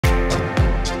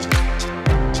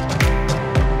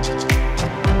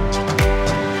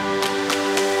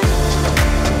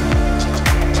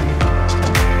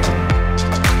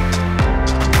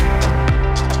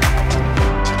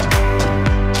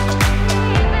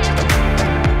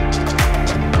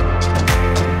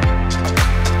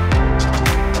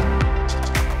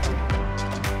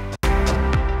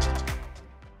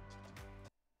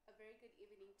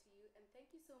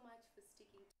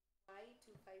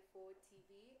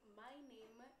My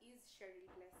name is Cheryl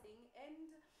Blessing, and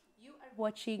you are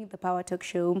watching the Power Talk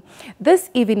Show. This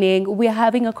evening, we are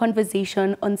having a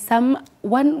conversation on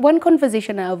one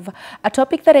conversation of a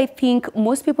topic that I think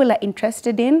most people are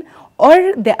interested in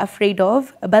or they're afraid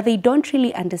of, but they don't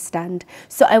really understand.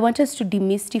 So I want us to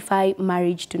demystify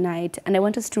marriage tonight, and I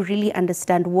want us to really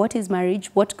understand what is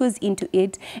marriage, what goes into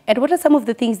it, and what are some of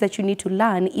the things that you need to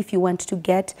learn if you want to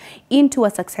get into a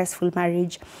successful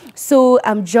marriage. So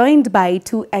I'm joined by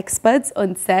two experts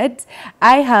on set.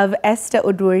 I have Esther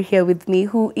Odor here with me,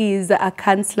 who is a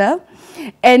counselor,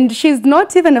 and she's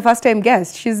not even a first-time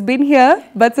guest. She's been here,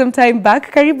 but some time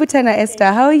back. Karibu tena, Esther.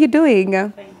 How are you doing?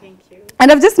 Fine, thank you.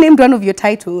 And I've just named one of your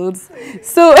titles.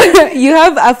 So you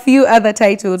have a few other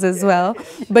titles as well,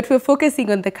 but we're focusing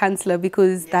on the counselor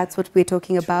because that's what we're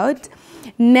talking about.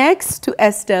 Next to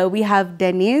Esther, we have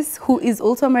Dennis, who is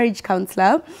also a marriage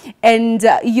counselor. And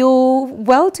you're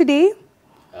well today?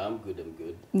 I'm good, I'm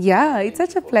good. Yeah, it's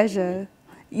such a pleasure.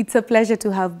 It's a pleasure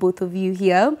to have both of you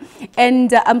here.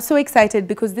 And I'm so excited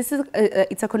because this is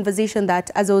it's a conversation that,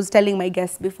 as I was telling my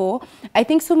guests before, I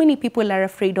think so many people are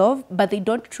afraid of, but they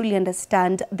don't truly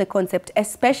understand the concept,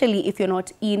 especially if you're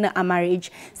not in a marriage.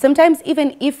 Sometimes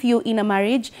even if you're in a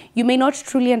marriage, you may not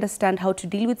truly understand how to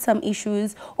deal with some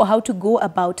issues or how to go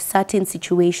about certain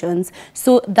situations.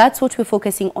 So that's what we're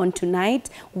focusing on tonight.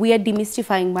 We are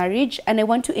demystifying marriage, and I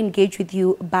want to engage with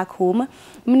you back home.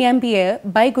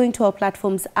 Mniambie, by going to our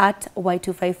platforms at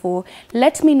Y254.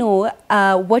 Let me know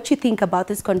what you think about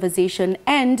this conversation,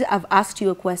 and I've asked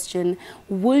you a question.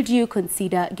 Would you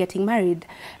consider getting married?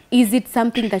 Is it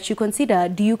something that you consider?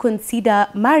 Do you consider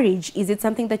marriage? Is it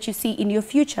something that you see in your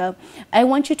future? I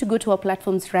want you to go to our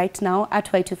platforms right now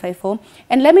at Y254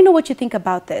 and let me know what you think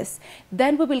about this.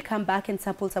 Then we will come back and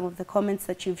sample some of the comments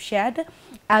that you've shared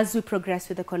as we progress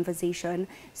with the conversation.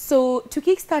 So to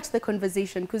kickstart the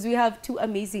conversation, because we have two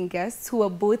amazing guests who are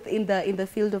both in the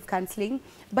field of counseling,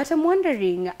 but I'm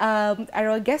wondering, are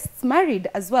our guests married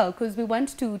as well? Because we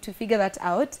want to figure that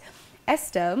out.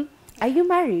 Esther, are you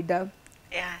married?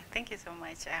 Yeah, thank you so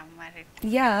much. I'm married.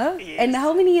 Yeah? Yes. And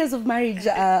how many years of marriage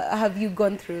have you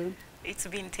gone through? It's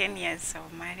been 10 years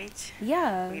of marriage.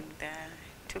 Yeah. With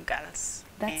two girls.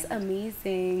 That's And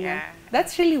amazing. Yeah.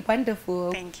 That's really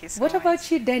wonderful. Thank you so What much.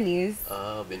 about you, Dennis?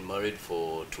 I've been married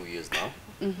for 2 years now,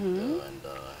 and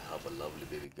I have a lovely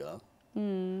baby girl.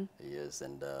 Yes,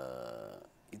 and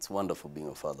it's wonderful being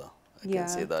a father. I Yeah. can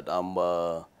say that I'm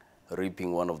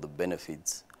reaping one of the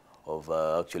benefits of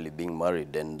actually being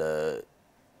married. And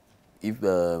if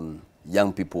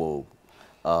young people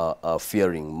are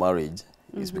fearing marriage,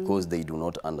 it's because they do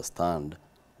not understand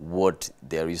what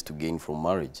there is to gain from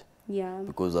marriage. Yeah.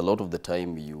 Because a lot of the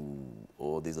time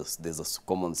there's a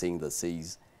common saying that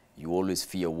says you always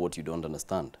fear what you don't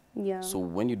understand. Yeah. So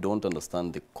when you don't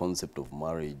understand the concept of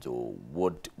marriage or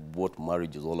what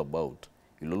marriage is all about,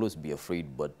 you'll always be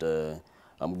afraid. But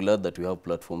I'm glad that we have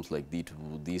platforms like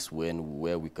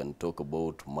where we can talk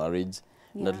about marriage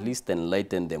and at least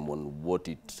enlighten them on what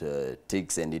it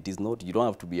takes. And it is not, you don't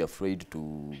have to be afraid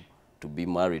to be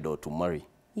married or to marry.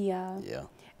 Yeah. Yeah.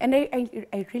 And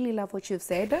I really love what you've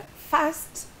said.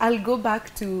 First, I'll go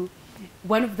back to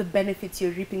one of the benefits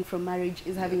you're reaping from marriage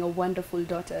is having a wonderful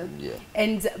daughter. Yeah.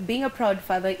 And being a proud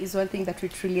father is one thing that we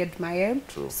truly admire.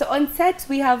 True. So on set,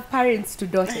 we have parents to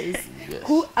daughters Yes.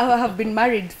 who have been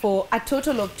married for a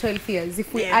total of 12 years,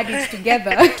 if we Yeah. add it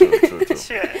together. True.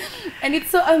 Sure. And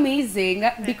it's so amazing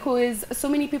because so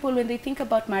many people, when they think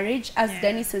about marriage, as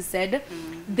Dennis has said,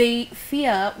 they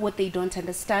fear what they don't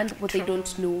understand, what they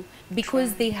don't know,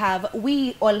 because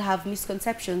we all have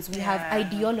misconceptions, we have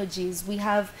ideologies, we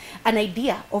have an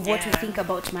idea of what we think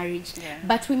about marriage,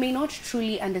 but we may not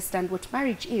truly understand what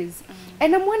marriage is.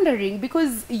 And I'm wondering,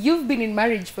 because you've been in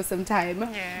marriage for some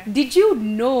time, did you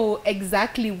know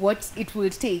exactly what it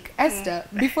would take, Esther,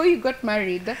 before you got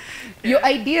married, your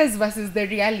ideas versus the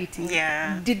reality?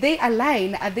 Yeah. Did they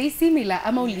align? Are they similar?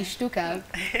 Ama ulishtuka?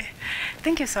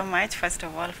 Thank you so much, first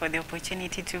of all, for the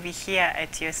opportunity to be here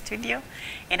at your studio.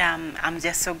 And I'm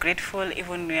just so grateful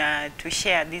even to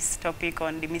share this topic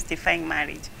on demystifying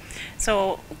marriage.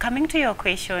 So coming to your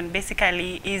question,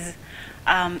 basically is,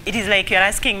 it is like you're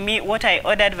asking me what I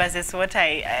ordered versus what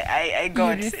I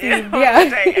got. You received,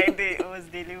 Yeah. What was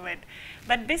delivered.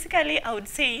 But basically, I would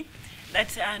say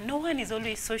that no one is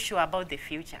always so sure about the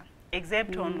future,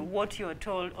 except on what you're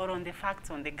told or on the facts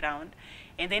on the ground.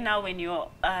 And then now when you're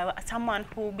someone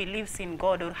who believes in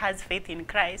God or has faith in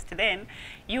Christ, then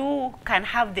you can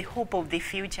have the hope of the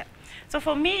future. So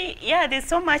for me, yeah, there's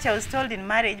so much I was told in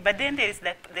marriage, but then there is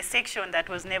the section that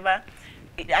was never,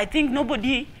 I think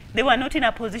they were not in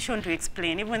a position to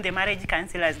explain, even the marriage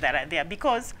counselors that are there,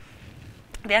 because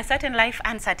there are certain life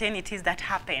uncertainties that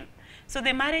happen. So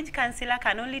the marriage counselor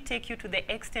can only take you to the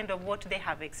extent of what they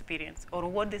have experienced or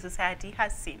what the society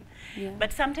has seen. Yeah.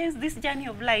 But sometimes this journey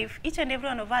of life, each and every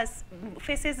one of us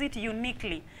faces it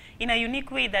uniquely, in a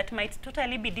unique way that might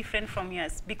totally be different from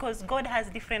yours, because God has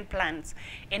different plans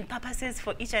and purposes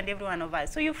for each and every one of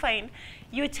us. So you find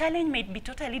your challenge might be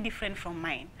totally different from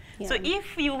mine. Yeah. So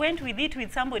if you went with it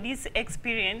with somebody's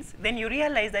experience, then you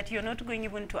realize that you're not going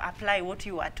even to apply what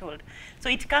you are told. So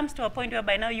it comes to a point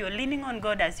whereby now you're leaning on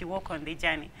God as you walk on the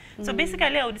journey. So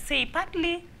basically, I would say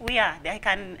partly I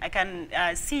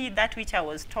can see that which I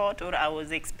was taught or I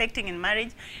was expecting in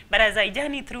marriage, but as I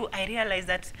journey through, I realize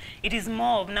that it is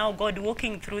more of now God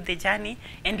walking through the journey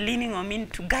and leaning on me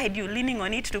to guide you, leaning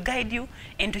on it to guide you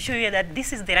and to show you that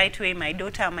this is the right way, my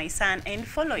daughter, my son, and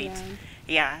follow it.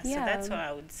 Yeah, so that's what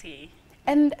I would say.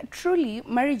 And truly,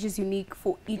 marriage is unique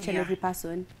for each and every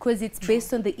person, because it's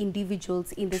based on the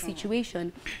individuals in the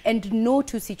situation, and no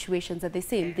two situations are the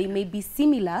same. They may be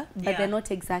similar, but they're not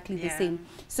exactly the same.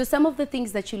 So some of the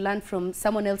things that you learn from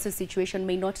someone else's situation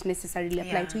may not necessarily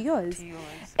apply to yours.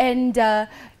 And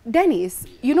Dennis,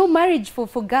 you know, marriage for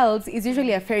girls is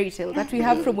usually a fairy tale that we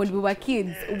have from when we were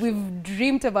kids. We've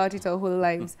dreamed about it our whole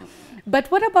lives.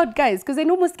 But what about guys? Because I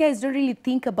know most guys don't really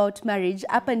think about marriage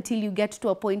up until you get to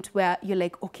a point where you're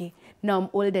like, okay, now I'm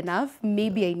old enough,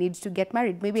 maybe I need to get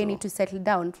married, maybe I need to settle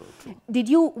down.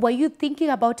 Were you thinking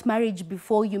about marriage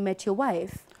before you met your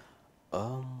wife?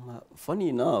 Funny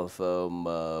enough,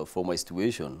 for my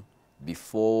situation,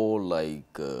 before,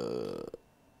 like,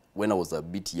 when I was a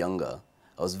bit younger,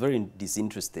 I was very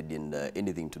disinterested in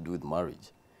anything to do with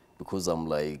marriage, because I'm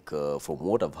like, from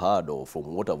what I've heard or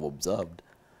from what I've observed,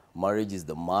 marriage is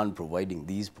the man providing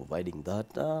this, providing that.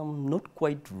 I'm not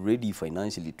quite ready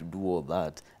financially to do all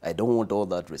that. I don't want all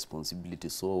that responsibility,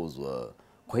 so I was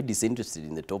quite disinterested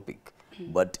in the topic.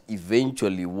 But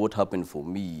eventually, what happened for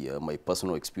me, my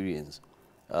personal experience,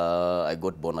 I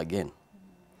got born again.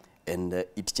 And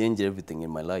it changed everything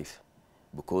in my life,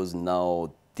 because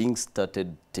now things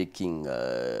started taking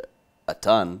a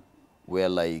turn where,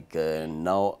 like,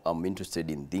 now I'm interested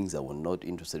in things I was not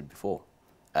interested before.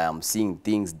 I am seeing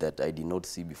things that I did not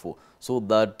see before. So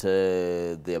that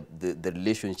the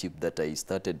relationship that I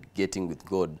started getting with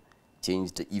God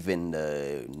changed, even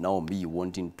now me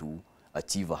wanting to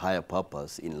achieve a higher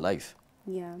purpose in life.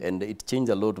 Yeah. And it changed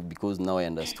a lot, because now I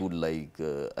understood, like,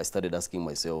 I started asking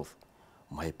myself,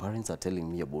 my parents are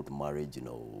telling me about marriage, you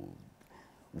know,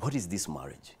 what is this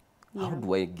marriage? How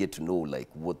do I get to know, like,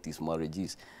 what this marriage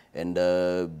is? And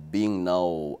being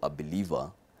now a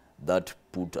believer, that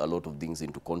put a lot of things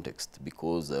into context,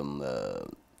 because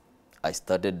I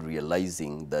started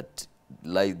realizing that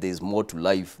there's more to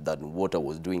life than what I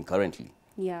was doing currently.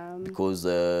 Yeah. Because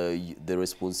the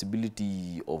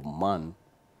responsibility of man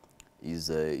is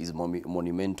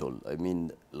monumental. I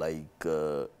mean, like,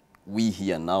 we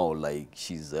here now, like,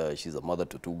 she's a mother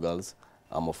to 2 girls.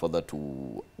 I'm a father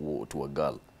to a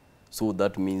girl. So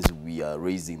that means we are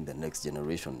raising the next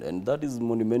generation, and that is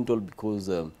monumental, because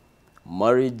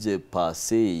marriage per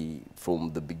se,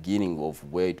 from the beginning of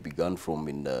where it began from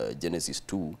in Genesis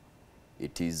 2,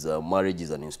 it is marriage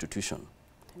is an institution.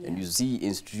 And you see,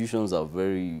 institutions are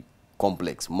very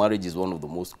complex. Marriage is one of the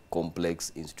most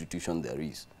complex institutions there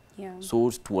is. So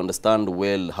to understand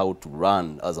well how to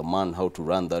run, as a man, how to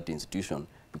run that institution,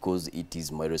 because it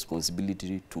is my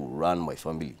responsibility to run my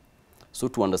family. So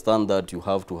to understand that, you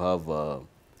have to have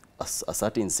a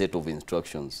certain set of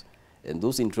instructions. And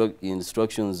those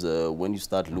instructions, when you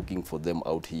start looking for them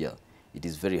out here, it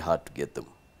is very hard to get them.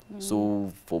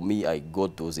 So for me, I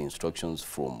got those instructions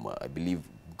from, I believe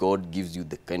God gives you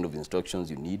the kind of instructions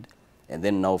you need. And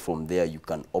then now from there, you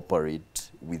can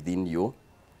operate within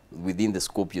the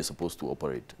scope you're supposed to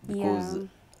operate. Because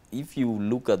if you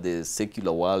look at the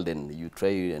secular world and you try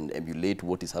and emulate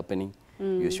what is happening,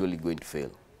 you're surely going to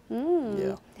fail.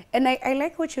 Yeah. And I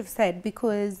like what you've said,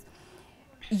 because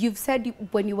you've said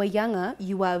when you were younger,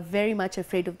 you were very much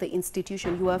afraid of the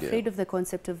institution. You were afraid of the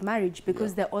concept of marriage,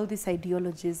 because there are all these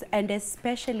ideologies. And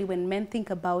especially when men think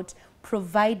about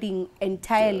providing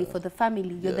entirely for the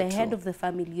family, you're the head of the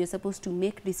family. You're supposed to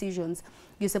make decisions.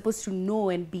 You're supposed to know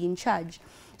and be in charge.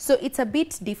 So it's a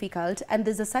bit difficult, and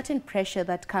there's a certain pressure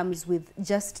that comes with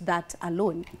just that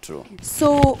alone. True.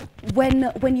 So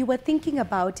when you were thinking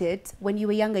about it, when you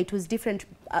were younger, it was different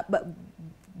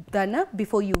than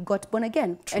before you got born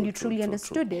again, and you truly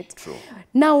understood it.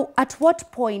 Now, at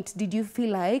what point did you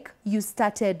feel like you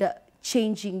started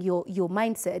changing your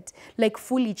mindset, like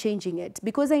fully changing it.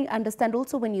 Because I understand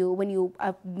also when you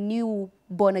are new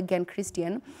born again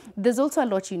Christian, there's also a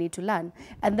lot you need to learn.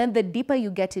 And then the deeper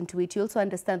you get into it, you also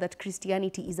understand that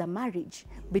Christianity is a marriage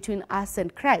between us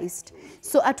and Christ.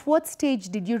 So at what stage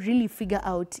did you really figure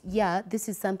out, yeah, this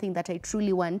is something that I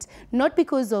truly want, not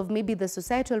because of maybe the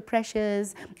societal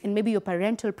pressures and maybe your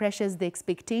parental pressures, the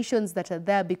expectations that are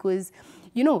there, because,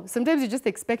 you know, sometimes you just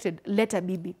expected, leta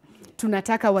bibi,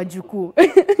 tunataka wajukuu.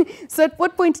 So at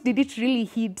what point did it really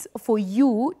hit for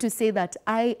you to say that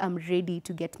I am ready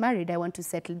to get married, I want to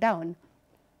settle down?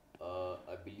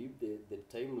 I believe the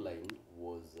timeline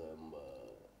was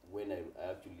when I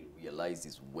actually realized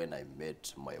is when I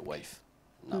met my wife.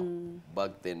 Now,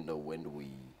 back then when we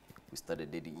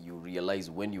started dating, you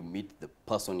realize when you meet the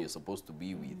person you're supposed to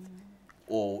be with,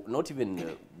 or not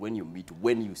even when you meet,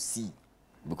 when you see,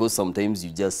 because sometimes you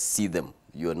just see them.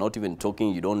 You're not even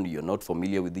talking, you're not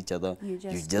familiar with each other. You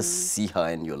just see her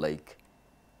and you're like,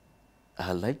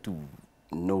 I like to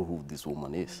know who this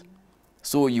woman is.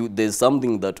 So there's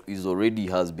something that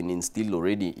has been instilled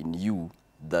already in you,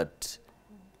 that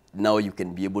now you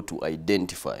can be able to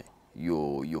identify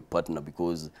your partner,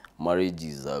 because marriage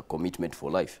is a commitment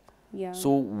for life. Yeah.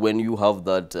 So when you have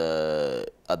that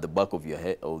at the back of your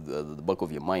head, or the back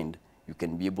of your mind, you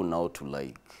can be able now to,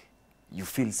 like, you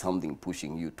feel something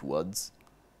pushing you towards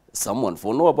someone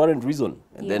for no apparent reason.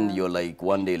 And then you're like,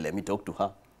 one day, let me talk to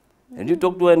her. And you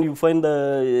talk to her and you find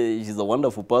she's a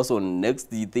wonderful person. Next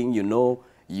thing you know,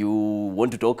 you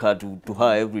want to talk to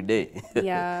her every day.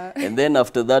 Yeah. And then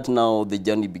after that, now the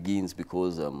journey begins,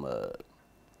 because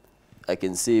I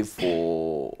can say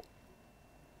for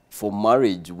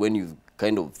marriage, when you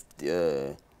kind of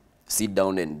sit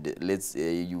down and let's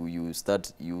say you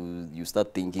start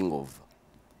thinking of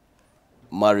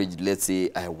marriage, let's say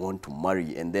I want to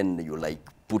marry, and then you're like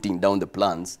putting down the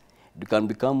plans, it can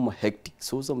become hectic.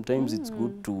 So sometimes it's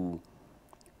good to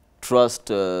trust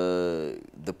the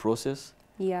process,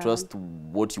 trust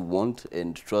what you want,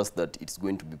 and trust that it's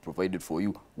going to be provided for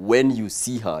you. When you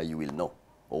see her, you will know,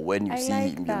 or when you see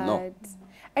him, you'll know.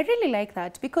 I really like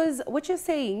that, because what you're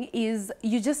saying is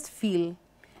you just feel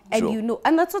and Sure. you know,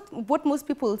 and that's what most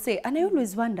people say. And I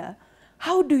always wonder,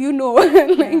 how do you know?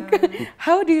 Like,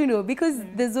 how do you know? Because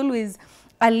there's always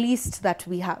a list that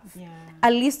we have, a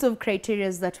list of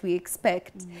criteria that we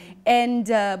expect. And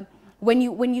when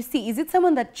you see, is it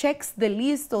someone that checks the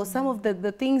list, or some of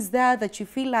the things there that you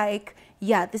feel like,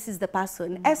 yeah, this is the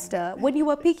person? Esther, when you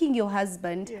were picking your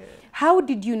husband, how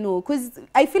did you know? Because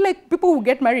I feel like people who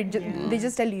get married, they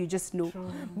just tell you just know.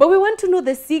 But we want to know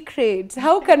the secret.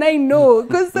 How can I know?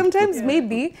 Because sometimes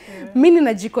maybe me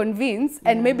najiconvince,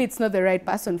 and maybe it's not the right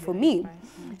person for me.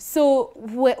 So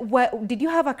did you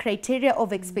have a criteria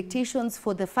of expectations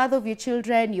for the father of your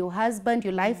children, your husband,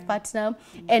 your life partner?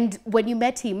 And when you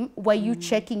met him, were you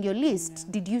checking your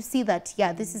list? Did you see that,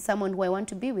 yeah, this is someone who I want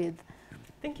to be with?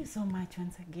 Thank you so much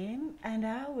once again, and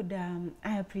I would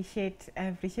I appreciate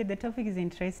the topic is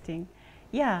interesting.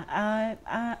 Yeah,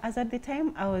 as at the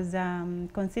time I was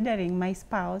considering my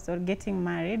spouse or getting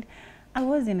married, I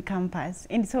was in campus,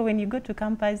 and so when you go to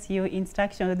campus, the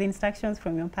instructions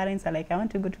from your parents are like, I want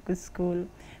to go to good school,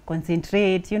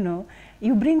 concentrate, you know,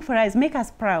 you bring for us, make us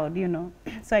proud, you know.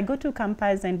 So I go to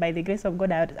campus, and by the grace of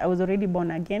God, I was already born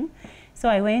again. So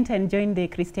I went and joined the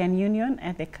Christian Union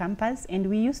at the campus, and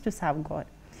we used to serve God.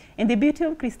 And the beauty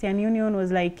of Christian Union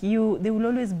was like they will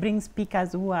always bring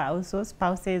speakers who are also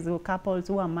spouses or couples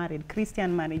who are married,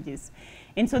 Christian marriages.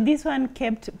 And so this one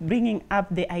kept bringing up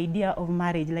the idea of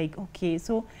marriage, like, okay,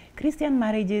 so Christian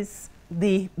marriages,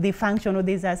 they function, or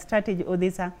there's a strategy, or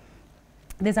there's a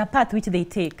path which they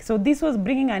take. So this was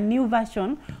bringing a new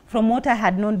version from what I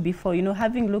had known before, you know,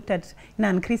 having looked at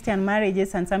non-Christian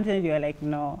marriages, and sometimes you're like,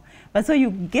 no. But so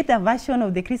you get a version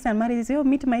of the Christian marriage, oh,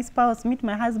 meet my spouse, meet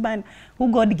my husband,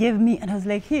 who God gave me. And I was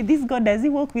like, hey, this God, does he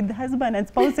work with husband and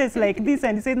spouses like this?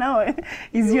 And he said, now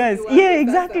it's yours. Yeah,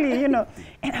 exactly, you know.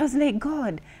 And I was like,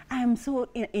 God, I am so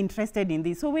interested in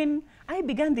this. So when I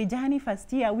began the journey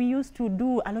first year, we used to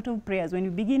do a lot of prayers when we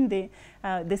begin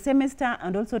the semester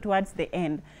and also towards the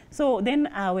end. So then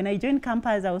when I joined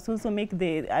campus, I was also made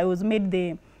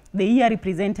the year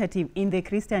representative in the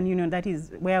Christian Union. That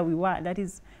is where we were. That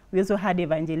is, we also had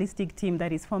evangelistic team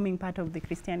that is forming part of the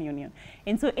Christian Union.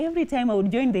 And so every time I would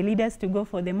join the leaders to go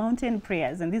for the mountain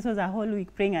prayers, and this was a whole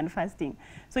week praying and fasting.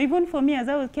 So even for me, as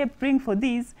I kept praying for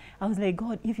this, I was like,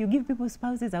 God, if you give people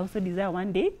spouses, I also desire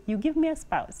one day you give me a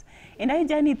spouse. And I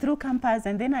journeyed through campus,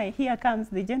 and then here comes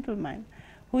the gentleman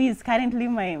who is currently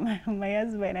my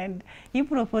husband, and he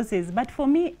proposes. But for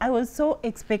me, I was so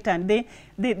expectant.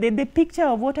 The picture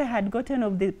of what I had gotten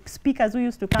of the speakers who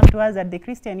used to come to us at the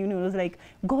Christian Union was like,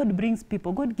 God brings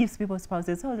people, God gives people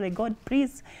spouses. So I was like, God,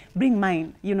 please bring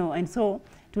mine, you know. And so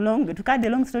to cut the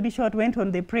long story short, went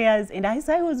on the prayers, and as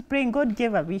I was praying, God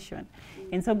gave a vision.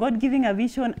 And so God giving a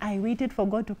vision, I waited for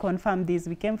God to confirm this.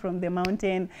 We came from the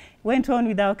mountain, went on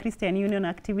with our Christian Union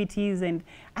activities, and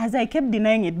as I kept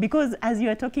denying it, because as you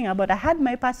were talking about, I had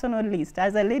my personal list.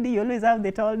 As a lady, you always have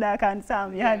the tall, dark,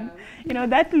 handsome. You know,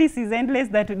 that list is endless,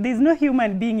 that there's no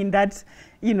human being in that,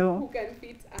 you know. Who can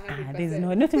fit 100%. There's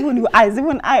no, not even as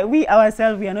even we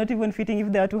ourselves, we are not even fitting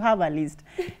if they were to have a list,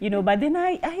 you know. But then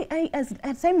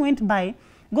as time went by,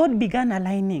 God began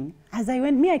aligning. As I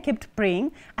went, I kept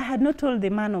praying. I had not told the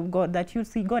man of God that, you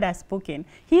see, God has spoken.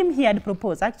 He had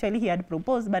proposed. Actually, he had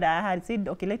proposed, but I had said,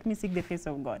 okay, let me seek the face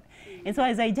of God. And so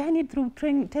as I journeyed through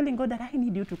telling God that I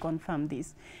need you to confirm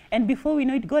this. And before we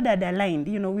know it, God had aligned.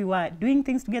 You know, we were doing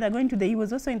things together, he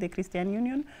was also in the Christian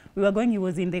Union. He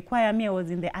was in the choir, I was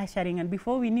in the ushering. And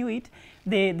before we knew it,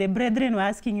 the brethren were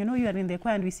asking, you know, you are in the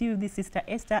choir and we see you, this Sister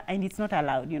Esther, and it's not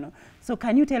allowed, you know. So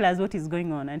can you tell us what is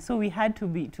going on? And so we had to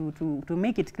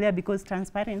make it clear, because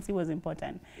transparency was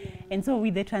important. And so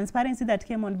with the transparency that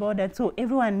came on board, and so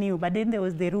everyone knew, but then there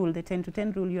was the rule, the 10 to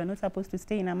 10 rule. You are not supposed to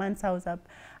stay in a man's house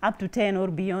up to 10 or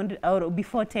beyond, or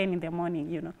before 10 in the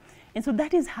morning, you know. And so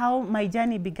that is how my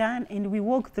journey began, and we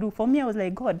walked through. For me, I was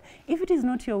like, God, if it is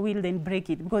not your will, then break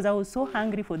it, because I was so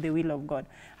hungry for the will of God,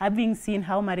 having seen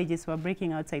how marriages were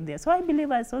breaking outside there. So I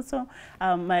believe, as also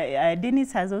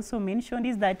Dennis has also mentioned,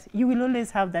 is that you will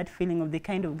always have that feeling of the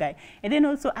kind of guy. And then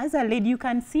also, as a lady, you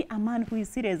can see a man who is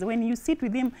serious. When you sit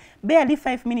with him barely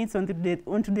 5 minutes onto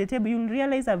the table, you'll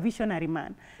realize a visionary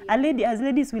man. A lady, as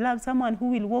ladies, will have someone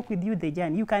who will walk with you the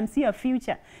journey. You can see a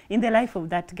future in the life of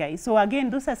that guy. So again,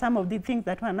 those are some of the things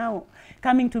that were now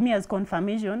coming to me as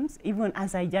confirmations, even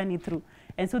as I journey through.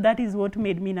 And so that is what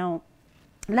made me now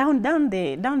down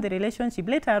the relationship.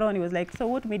 Later on, it was like, so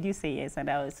what made you say yes? And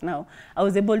I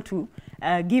was able to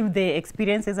give the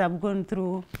experiences I've gone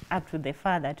through up to the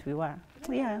far that we were.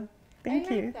 Yeah.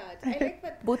 Thank you. I like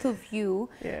that both of you,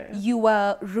 you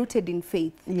were rooted in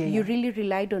faith. You really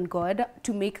relied on God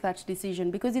to make that decision,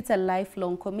 because it's a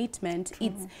lifelong commitment.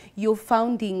 It's you're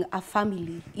founding a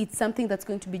family. It's something that's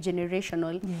going to be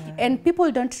generational. And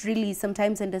people don't really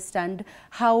sometimes understand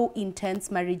how intense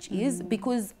marriage is,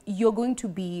 because you're going to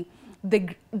be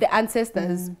the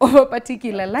ancestors of a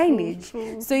particular lineage.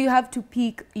 So you have to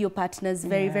pick your partners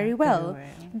very well.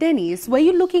 Dennis, were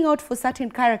you looking out for certain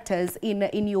characters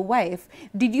in your wife?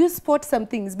 Did you spot some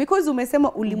things? Because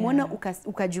umesema ulimwona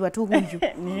ukajua tu huyu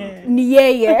ni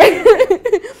yeye.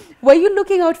 Were you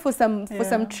looking out for some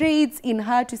traits in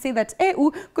her to say that,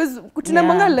 because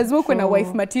tunamanga lazima kuna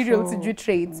wife material sijui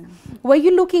traits. Were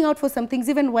you looking out for some things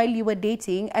even while you were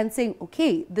dating and saying,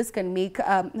 okay, this can make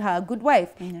her a good wife,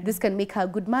 this can make her a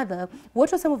good mother?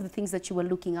 What were some of the things that you were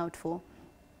looking out for?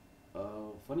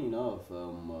 Funny enough,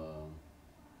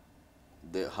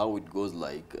 how it goes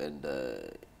like, and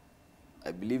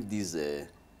I believe this is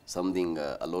something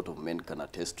a lot of men can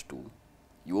attest to.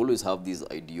 You always have this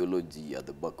ideology at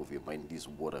the back of your mind, this is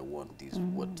what I want, this is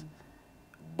what.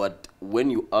 But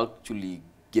when you actually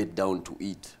get down to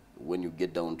it, when you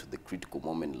get down to the critical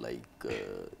moment, like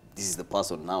this is the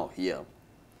person now here,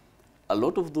 a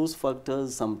lot of those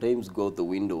factors sometimes go out the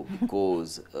window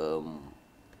because,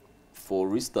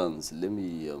 for instance, let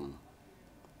me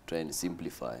try and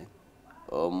simplify.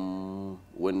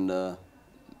 When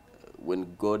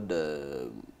God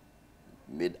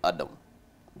made Adam,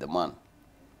 the man,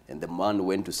 and the man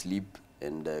went to sleep,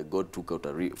 and God took out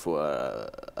a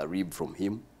rib from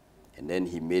him, and then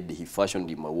he fashioned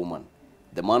him a woman.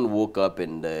 The man woke up,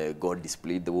 and God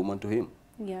displayed the woman to him.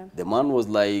 The man was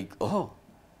like, oh,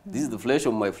 this is the flesh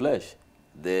of my flesh,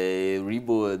 the rib,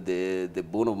 the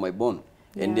bone of my bone.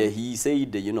 And he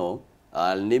said, you know,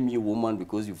 I'll name you woman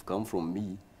because you've come from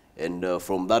me. And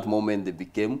from that moment,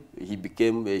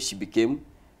 she became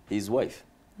his wife.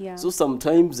 So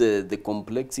sometimes the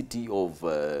complexity of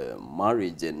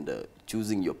marriage and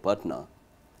choosing your partner,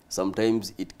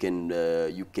 sometimes it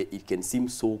can seem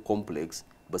so complex,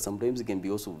 but sometimes it can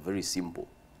be also very simple.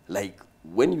 Like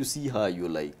when you see her, you're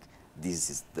like, this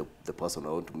is the person I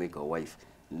want to make a wife.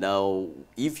 Now,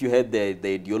 if you had the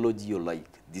ideology, you're like,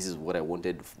 this is what I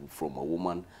wanted from a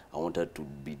woman. I want her to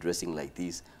be dressing like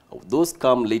this. Those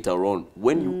come later on.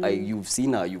 When you've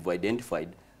seen her, you've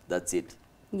identified, that's it.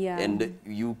 And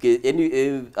you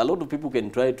can, a lot of people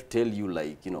can try to tell you,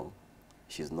 like, you know,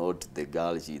 she's not the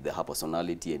girl, her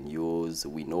personality and yours,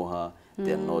 we know her,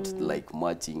 they're not like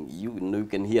matching. You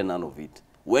can hear none of it.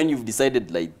 when you've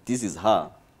decided like this is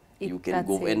her, you can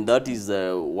go. It. And that is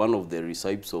one of the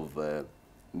recipes of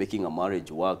making a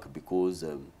marriage work, because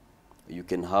you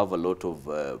can have a lot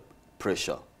of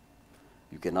pressure.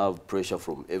 You can have pressure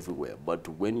from everywhere, but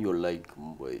when you're like,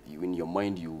 in your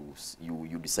mind, you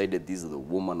decided this is the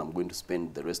woman I'm going to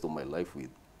spend the rest of my life with,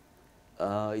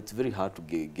 it's very hard to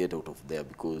get out of there,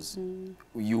 because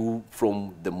you,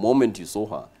 from the moment you saw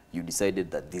her, you decided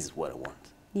that this is what I want.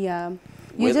 Yeah,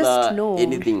 you Whether just know.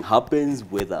 anything happens,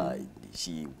 whether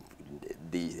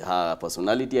her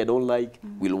personality I don't like,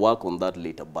 we'll work on that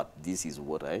later, but this is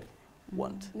what I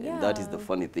want. Yeah. And that is the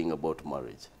funny thing about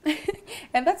marriage.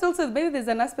 And that's also, maybe there's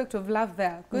an aspect of love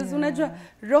there, because unajua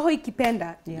roho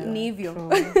ikipenda ni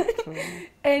hivyo.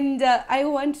 And I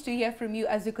want to hear from you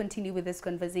as we continue with this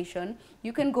conversation.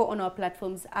 You can go on our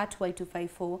platforms at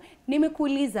Y254.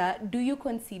 Nimekuuliza, do you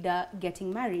consider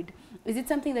getting married? Is it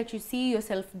something that you see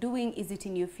yourself doing? Is it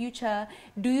in your future?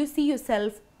 Do you see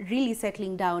yourself really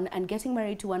settling down and getting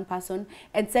married to one person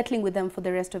and settling with them for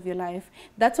the rest of your life?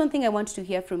 That's one thing I want to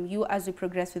hear from you as we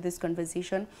progress with this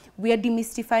conversation. We are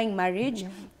demystifying marriage,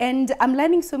 and I'm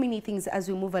learning so many things as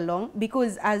we move along,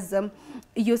 because as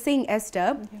you're saying,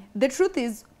 Esther, the truth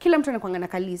is kila mtu anakuanga na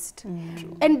ka list.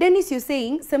 And Dennis, you're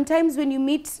saying sometimes when you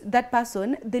meet that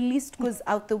person, the list goes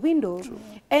out the window.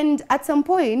 And at some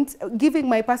point, giving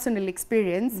my personal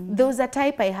experience, there was a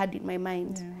type I had in my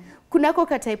mind. Kunako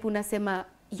ka type unasema,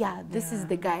 yeah, this is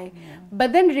the guy.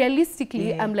 But then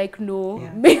realistically, I'm like, no,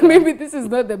 maybe this is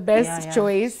not the best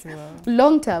choice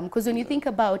long term. Because when you think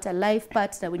about a life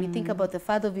partner, when you think about the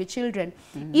father of your children,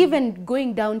 even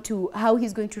going down to how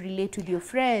he's going to relate with your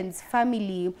friends,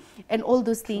 family, and all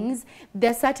those things,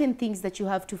 there are certain things that you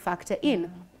have to factor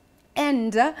in.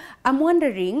 And I'm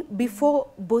wondering, before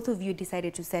both of you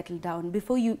decided to settle down,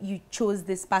 before you chose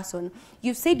this person,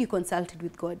 you've said you consulted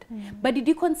with God. But did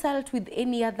you consult with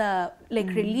any other, like,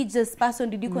 religious person?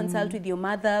 Did you consult with your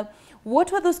mother?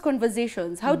 What were those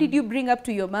conversations? How did you bring up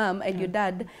to your mom and your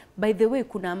dad, by the way,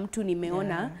 kuna mtu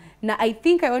nimeona, na I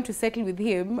think I want to settle with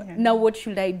him, now what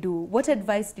should I do? What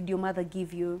advice did your mother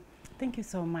give you? Thank you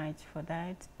so much for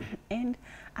that. And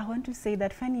I want to say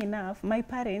that, funny enough, my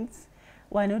parents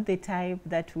were not the type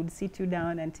that would sit you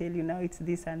down and tell you, now it's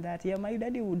this and that. Yeah, my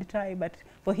daddy would try, but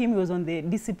for him, it was on the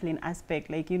discipline aspect,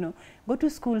 like, you know, go to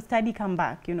school, study, come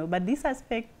back, you know. But this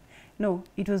aspect, no,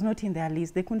 it was not in their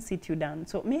list. They couldn't sit you down.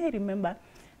 So I remember,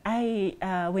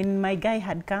 when my guy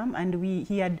had come and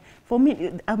he had, for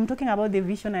me, I'm talking about the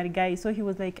visionary guy. So he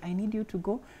was like, I need you to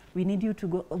go. We need you to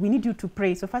go. We need you to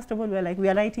pray. So first of all, we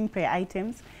are writing prayer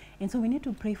items. And so we need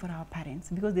to pray for our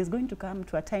parents, because there's going to come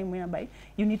to a time whereby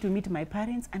you need to meet my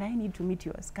parents and I need to meet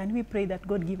yours. Can we pray that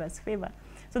God give us favor?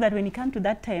 So that when you come to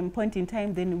that point in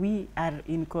time, then we are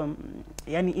in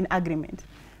agreement.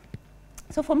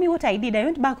 So for me, what I did, I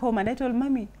went back home and I told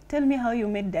Mommy, tell me how you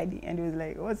met Daddy. And he was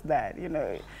like, what's that? You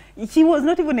know, she was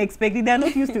not even expecting, they're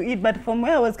not used to it. But from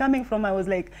where I was coming from, I was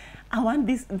like, I want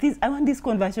this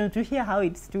conversation to hear how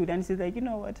it stood. And she's like, you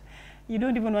know what? You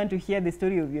don't even want to hear the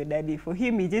story of your daddy. For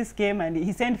him, he just came and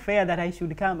he sent fare that I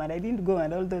should come, and I didn't go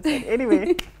and all those things.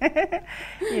 Anyway,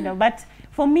 you know, but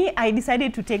for me, I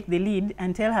decided to take the lead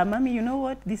and tell her, Mommy, you know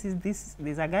what? There's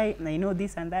a guy, and I know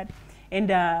this and that.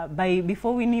 And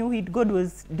before we knew it, God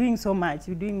was doing so much.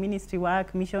 We're doing ministry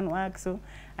work, mission work. So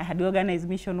I had organized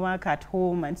mission work at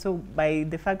home. And so by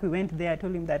the fact we went there, I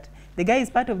told him that the guy is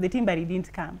part of the team, but he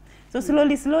didn't come. So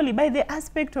slowly, by the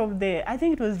aspect of I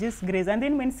think it was just grace. And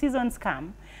then when seasons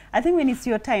come, I think when it's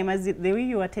your time, as the way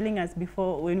you were telling us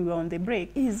before when we were on the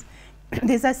break, is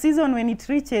there's a season when it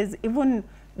reaches, even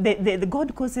the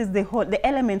God causes the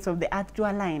elements of the earth to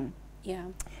align. Yeah.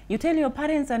 You tell your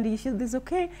parents and this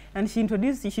okay, and she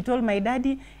told my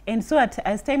daddy, and so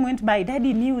as time went by,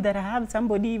 Daddy knew that I have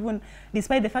somebody, even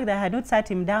despite the fact that I had not sat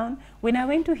him down. When I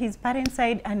went to his parents'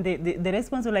 side, and the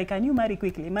response was like, can you marry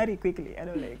quickly, marry quickly? And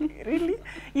I was like, really?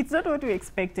 It's not what we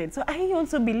expected. So I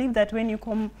also believe that when you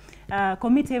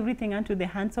commit everything unto the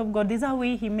hands of God, there's a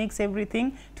way he makes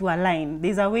everything to align.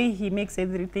 There's a way he makes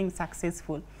everything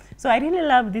successful. So I really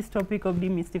love this topic of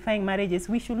demystifying marriages.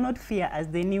 We should not fear as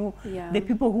the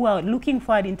people who are looking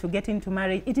forward into getting to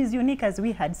marriage. It is unique, as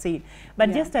we had said.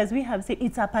 But just as we have said,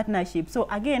 it's a partnership. So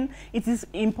again, it is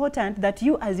important that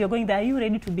you, as you're going there, are you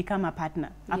ready to become a partner?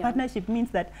 A partnership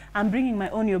means that I'm bringing my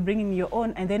own, you're bringing your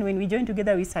own, and then when we join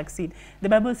together, we succeed. The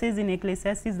Bible says in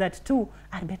Ecclesiastes that two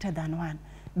are better than one,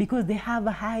 because they have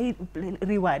a high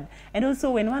reward. And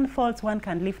also when one falls, one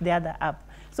can lift the other up.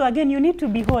 So again, you need to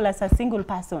be whole as a single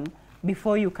person.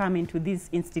 before you come into this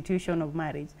institution of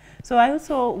marriage. So I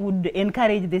also would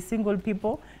encourage the single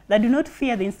people that do not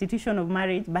fear the institution of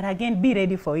marriage, but again, be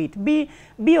ready for it. Be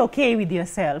okay with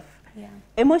yourself. Yeah.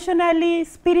 Emotionally,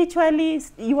 spiritually,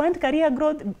 you want career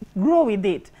growth, grow with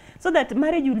it. So that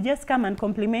marriage will just come and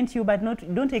complement you, but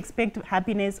don't expect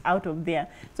happiness out of there.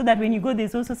 So that when you go,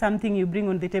 there's also something you bring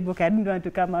on the table. Okay, I don't want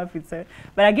to come up with it.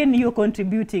 But again, you're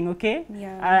contributing, okay?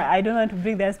 Yeah. I don't want to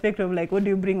bring the aspect of like, what do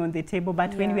you bring on the table?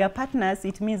 But when we are partners,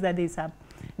 it means that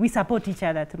we support each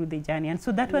other through the journey. And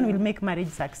so that one will make marriage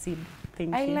succeed.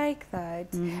 Thank you. I like that.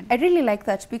 I really like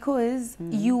that because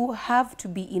you have to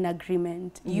be in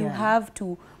agreement. You have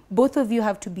to, both of you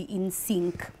have to be in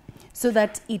sync so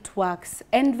that it works.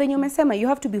 And when you mesema, you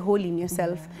have to be whole in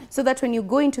yourself so that when you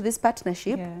go into this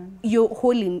partnership, you're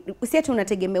whole in, usiati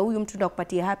unategemea huyu mtu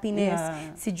ndakupatia happiness,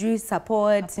 sijui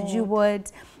support, sijui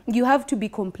what. You have to be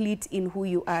complete in who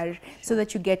you are so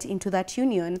that you get into that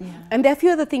union. And there are a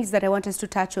few other things that I want us to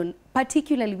touch on,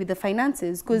 particularly with the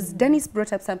finances, because Dennis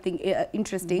brought up something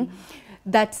interesting,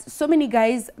 that so many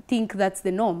guys think that's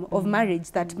the norm of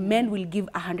marriage, that men will give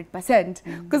 100%.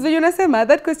 Because when you nasema,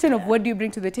 that question of what do you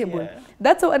bring to the table,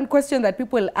 that's one question that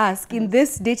people ask in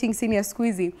this dating senior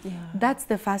squeezy. That's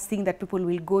the first thing that people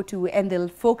will go to, and they'll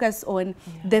focus on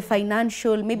the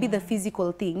financial, maybe the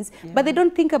physical things, but they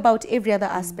don't think about every other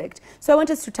aspect. So I want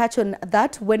us to touch on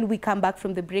that when we come back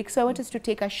from the break. So I want us to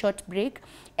take a short break,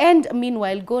 and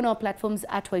meanwhile go on our platforms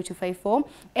at Y254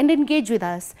 and engage with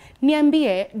us.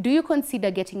 Niambie, do you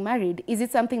consider getting married? Is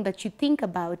it something that you think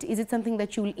about? Is it something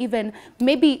that you will even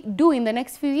maybe do in the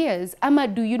next few years? Ama,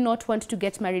 do you not want to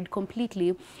get married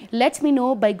completely? Let me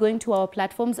know by going to our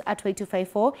platforms at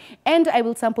Y254, and I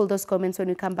will sample those comments when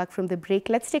we come back from the break.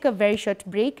 Let's take a very short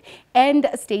break and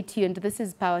stay tuned. This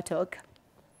is Power Talk.